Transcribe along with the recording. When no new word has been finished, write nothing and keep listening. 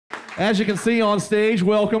As you can see on stage,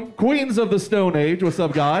 welcome, Queens of the Stone Age. What's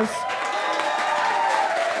up, guys?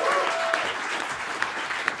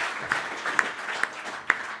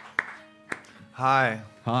 Hi.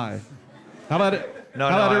 Hi. How about it?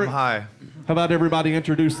 I'm high. How about everybody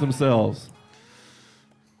introduce themselves?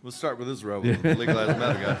 We'll start with this row, with the legalized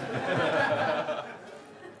meth guy.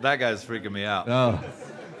 That guy's freaking me out. Oh.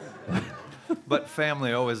 But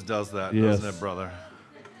family always does that, Yes. doesn't it, brother?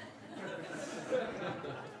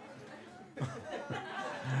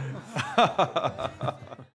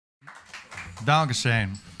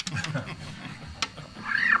 Dankeschön.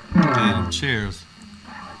 Dude, cheers.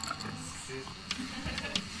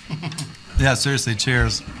 Yeah, seriously,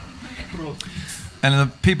 cheers. And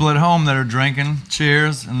the people at home that are drinking,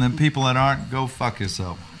 cheers. And the people that aren't, go fuck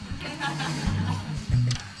yourself.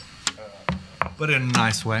 But in a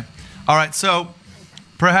nice way. All right, so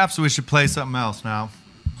perhaps we should play something else now,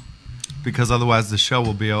 because otherwise the show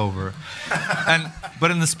will be over. But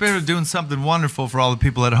in the spirit of doing something wonderful for all the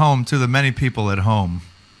people at home, to the many people at home,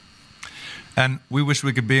 and we wish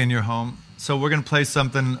we could be in your home, so we're going to play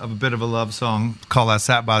something of a bit of a love song called I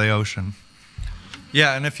Sat by the Ocean.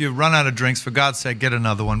 Yeah, and if you run out of drinks, for God's sake, get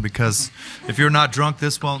another one, because if you're not drunk,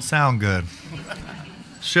 this won't sound good.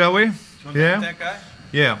 Shall we? Yeah? That guy?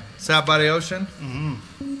 Yeah. Sat by the Ocean?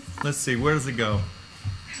 Mm-hmm. Let's see, where does it go?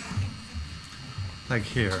 Like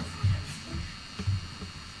here.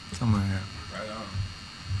 Somewhere here. Right on.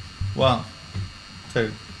 1,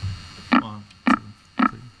 2. 1, 2, 3.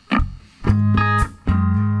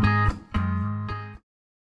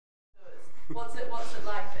 What's it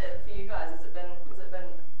like for you guys? Has it been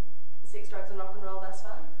sex, drugs, and rock and roll thus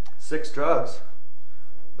far? 6 drugs.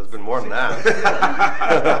 There's been more than that.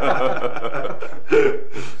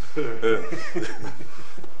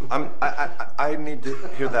 I need to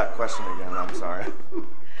hear that question again. I'm sorry.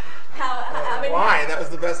 How many? Why? That was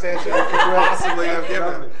the best answer you could possibly have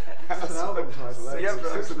given.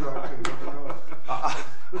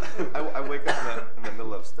 I wake up in the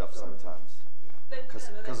middle of stuff sometimes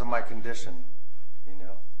because of my condition, you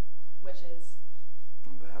know. Which is?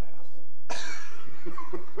 I'm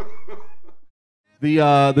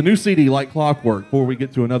badass. The new CD, Like Clockwork, before we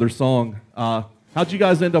get to another song, how'd you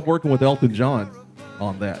guys end up working with Elton John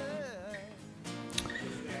on that?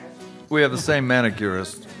 We have the same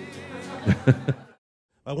manicurist.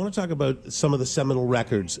 I want to talk about some of the seminal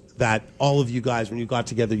records that all of you guys, when you got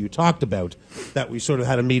together, you talked about, that we sort of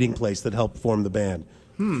had a meeting place that helped form the band.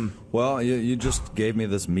 Well, you just gave me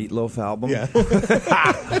this Meatloaf album. Yeah.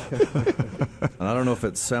 And I don't know if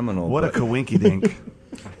it's seminal. What a coinky-dink.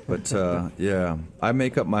 But, yeah, I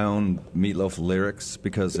make up my own Meatloaf lyrics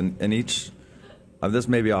because in each... this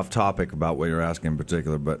may be off topic about what you're asking in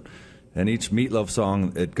particular, but in each Meatloaf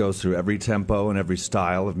song, it goes through every tempo and every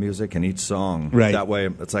style of music in each song. Right. That way,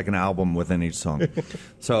 it's like an album within each song.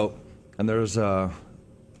 So, and there's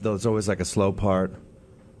always like a slow part.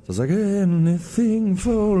 So it's like, anything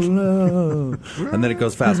for love. And then it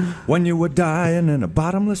goes fast. When you were dying in a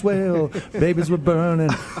bottomless well, babies were burning,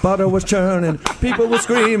 butter was churning, people were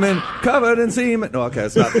screaming, covered in semen. No, okay,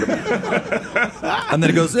 it's not. And then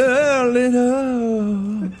it goes,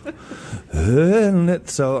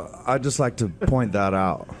 so I just like to point that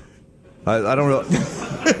out. I don't really.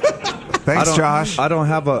 Thanks, Josh. I don't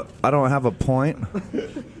have a point,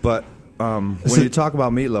 but when you talk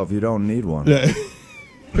about Meatloaf, you don't need one. Yeah.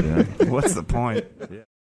 Yeah. What's the point? Yeah.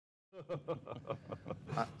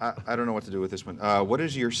 I don't know what to do with this one. What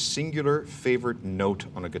is your singular favorite note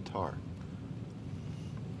on a guitar?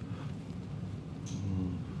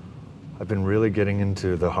 I've been really getting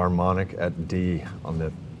into the harmonic at D on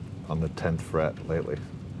the 10th fret lately.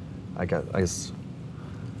 It's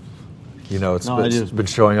been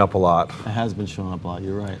showing up a lot. It has been showing up a lot.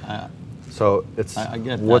 You're right. So it's. I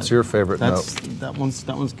get that. What's your favorite note? That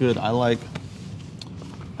one's good. I like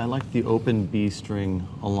the open B string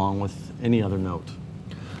along with any other note.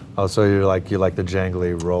 Oh, so you like the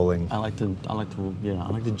jangly rolling. I like to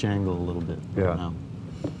jangle a little bit. Yeah. Right now.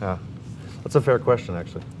 Yeah. That's a fair question,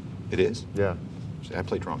 actually. It is? Yeah. See, I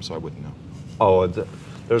play drums, so I wouldn't know. Oh,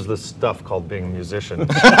 there's this stuff called being a musician.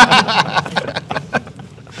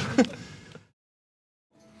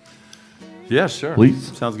 Yeah, sure.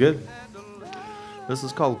 Please. Sounds good. This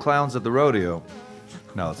is called Clowns at the Rodeo.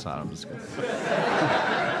 No, it's not. I'm just kidding.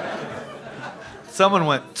 Someone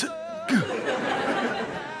went...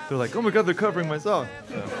 They're like, oh my God, they're covering my song.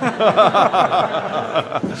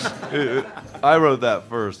 I wrote that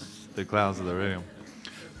first, the Clowns at the Rodeo.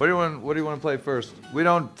 What do you want to play first? We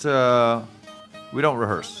don't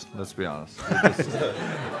rehearse, let's be honest.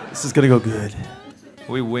 This is gonna go good.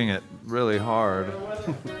 We wing it really hard.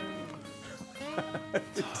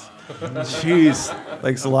 Jeez.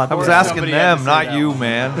 Thanks a lot. I was asking them, not you,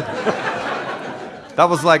 man. That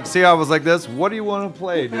was like, see, I was like this. What do you want to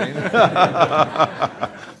play, Dean?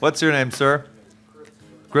 What's your name, sir?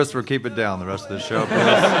 Christopher, keep it down the rest of the show, please.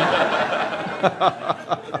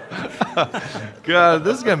 God,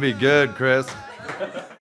 this is going to be good, Chris.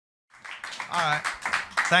 All right.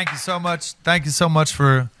 Thank you so much. Thank you so much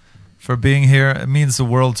for being here. It means the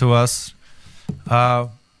world to us. I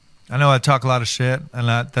know I talk a lot of shit, and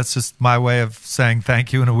that's just my way of saying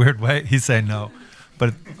thank you in a weird way. He's saying no,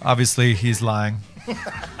 but obviously he's lying.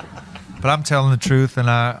 But I'm telling the truth, and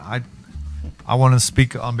I want to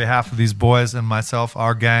speak on behalf of these boys and myself,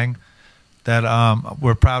 our gang, that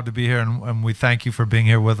we're proud to be here, and we thank you for being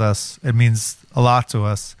here with us. It means a lot to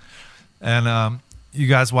us. And you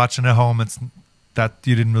guys watching at home, it's that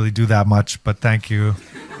you didn't really do that much, but thank you.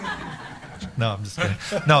 No, I'm just kidding.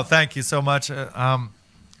 No, thank you so much.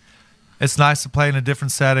 It's nice to play in a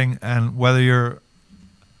different setting, and no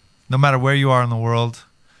matter where you are in the world,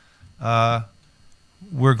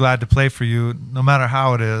 we're glad to play for you, no matter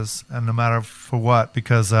how it is, and no matter for what,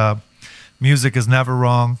 because music is never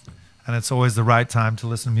wrong, and it's always the right time to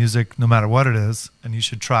listen to music, no matter what it is, and you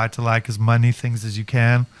should try to like as many things as you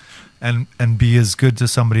can, and be as good to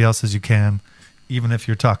somebody else as you can, even if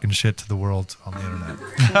you're talking shit to the world on the internet.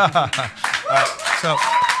 So,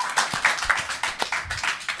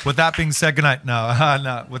 with that being said, good night. No,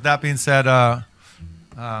 no. With that being said,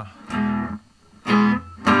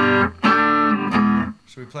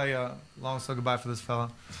 should we play Long Slow Goodbye for this fella?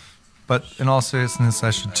 But in all seriousness, I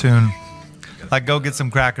should tune. Like, go get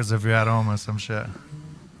some crackers if you're at home or some shit.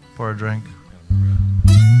 Pour a drink.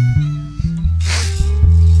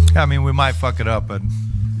 Yeah, I mean, we might fuck it up, but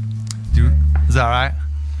is that all right?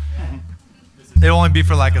 It'll only be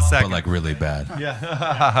for like a second. But like really bad. Yeah.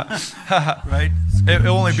 Right?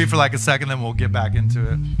 It'll only be for like a second, then we'll get back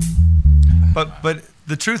into it. But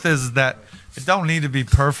the truth is that it don't need to be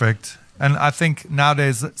perfect. And I think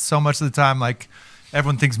nowadays, so much of the time, like,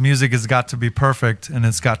 everyone thinks music has got to be perfect, and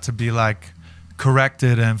it's got to be like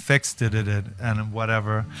corrected and fixed it and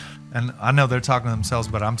whatever. And I know they're talking to themselves,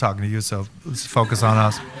 but I'm talking to you, so let's focus on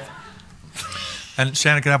us. And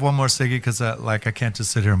Shannon, can I have one more ciggy? Because like, I can't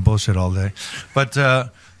just sit here and bullshit all day. But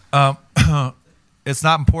it's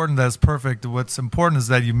not important that it's perfect. What's important is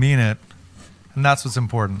that you mean it, and that's what's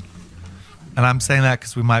important. And I'm saying that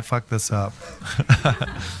because we might fuck this up.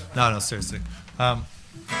 No, seriously.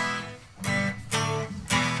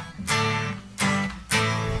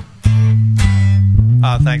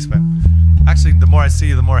 Thanks, man. Actually, the more I see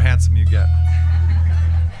you, the more handsome you get.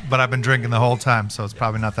 But I've been drinking the whole time, so it's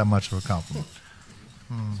probably not that much of a compliment.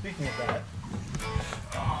 Speaking of that.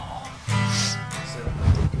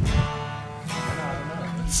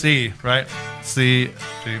 C, right? C,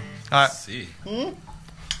 G. C.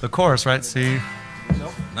 The chorus, right? C.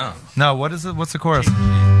 No. No, what is it? What's the chorus?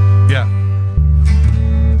 Yeah.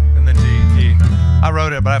 And then G, E. I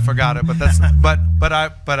wrote it, but I forgot it. But that's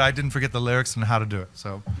but I didn't forget the lyrics and how to do it.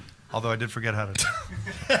 So, although I did forget how to do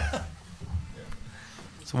it.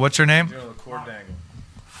 So what's your name?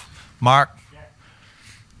 Mark.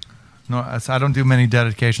 No, I don't do many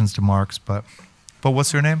dedications to Marks, but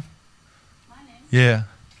what's your name? My name? Yeah.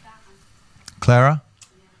 Clara?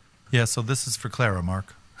 Yeah, so this is for Clara,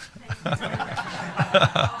 Mark.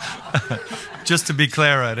 Just to be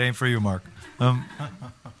Clara, it ain't for you, Mark. No,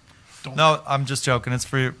 I'm just joking. It's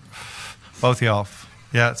for you, both y'all.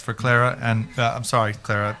 Yeah, it's for Clara, and I'm sorry,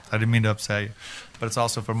 Clara. I didn't mean to upset you. But it's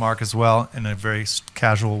also for Mark as well, in a very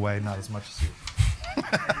casual way, not as much as you.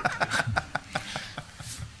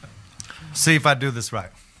 See if I do this right.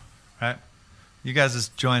 Right? You guys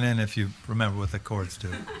just join in if you remember what the chords do.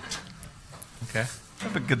 Okay? I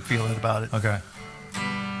have a good feeling about it. Okay.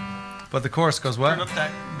 But the chorus goes what? Turn up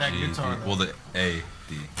that G, guitar. Well, the A,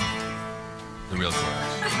 D. The real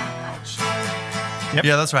chorus. Yep.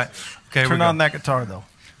 Yeah, that's right. Okay, Turn on that guitar, though.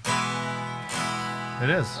 It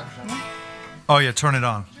is. Oh, yeah, turn it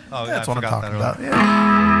on. Oh, That's I what I'm forgot talking that about.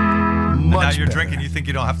 Yeah. And now Much you're better. drinking, you think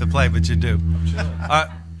you don't have to play, but you do.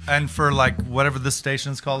 And for like whatever this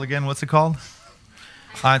station's called again, what's it called?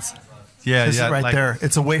 It's, yeah, This yeah, is right like, there.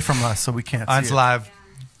 It's away from us, so we can't see It's it. live.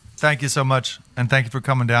 Thank you so much, and thank you for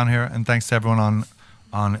coming down here, and thanks to everyone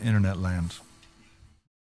on Internet Land.